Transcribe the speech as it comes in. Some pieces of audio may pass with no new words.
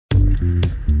What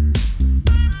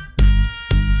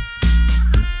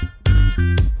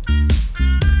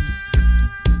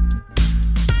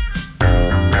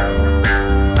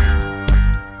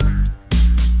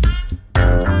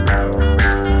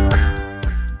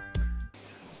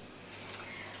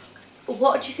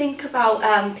do you think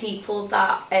about people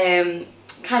that, kind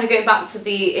of going back to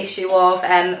the issue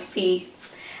of feet,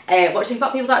 what do you think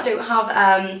about people that don't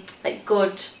have like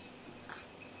good,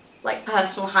 like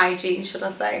personal hygiene, should I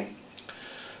say?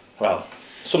 Well,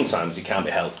 sometimes it can't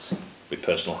be helped with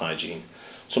personal hygiene.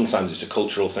 Sometimes it's a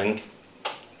cultural thing,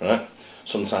 right?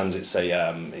 Sometimes it's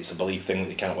a belief thing that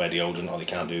they can't wear deodorant or they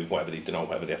can't do whatever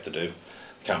they have to do.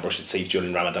 They can't brush their teeth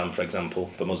during Ramadan, for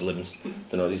example, for Muslims.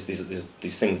 You know,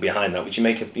 these things behind that which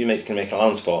you can make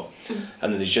allowance for.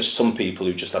 And then there's just some people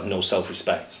who just have no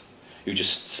self-respect, who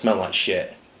just smell like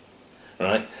shit,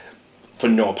 right? For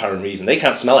no apparent reason. They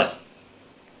can't smell it.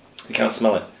 They can't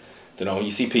smell it. You know,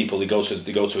 you see people, they go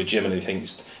to a gym and they think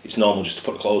it's normal just to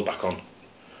put the clothes back on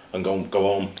and go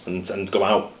home and go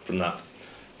out from that.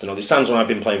 You know, there's times when I've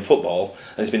been playing football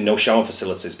and there's been no shower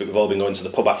facilities, but we've all been going to the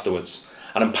pub afterwards.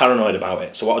 And I'm paranoid about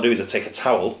it. So what I do is I take a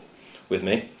towel with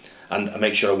me and I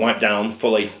make sure I wipe down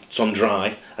fully, sun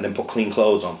dry, and then put clean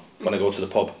clothes on when I go to the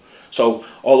pub. So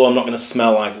although I'm not going to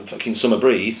smell like the fucking summer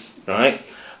breeze, right,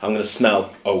 I'm going to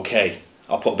smell okay.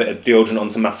 I'll put a bit of deodorant on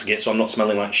to mask it so I'm not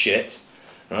smelling like shit,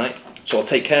 right? So I'll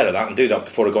take care of that and do that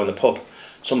before I go in the pub.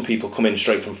 Some people come in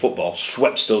straight from football,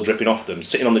 sweat still dripping off them,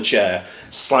 sitting on the chair,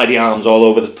 slidey arms all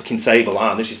over the fucking table.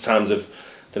 This is times of,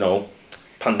 you know,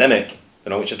 pandemic. You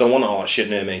know, which I don't want all that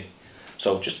shit near me.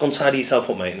 So just go and tidy yourself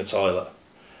up, mate, in the toilet.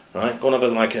 Right? Go and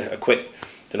have a quick,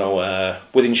 you know,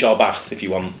 within shore bath if you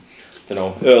want. You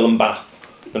know, Earlham bath.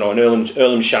 You know, an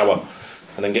Earlham shower.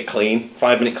 And then get clean,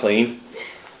 5-minute clean.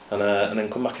 And then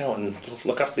come back out and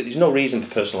look after it. There's no reason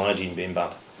for personal hygiene being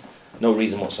bad. No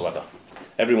reason whatsoever.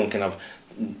 Everyone can have,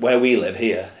 where we live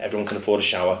here, everyone can afford a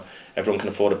shower. Everyone can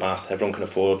afford a bath. Everyone can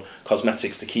afford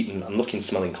cosmetics to keep them and looking,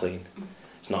 smelling clean.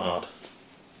 It's not hard.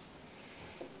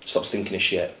 Stop stinking of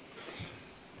shit.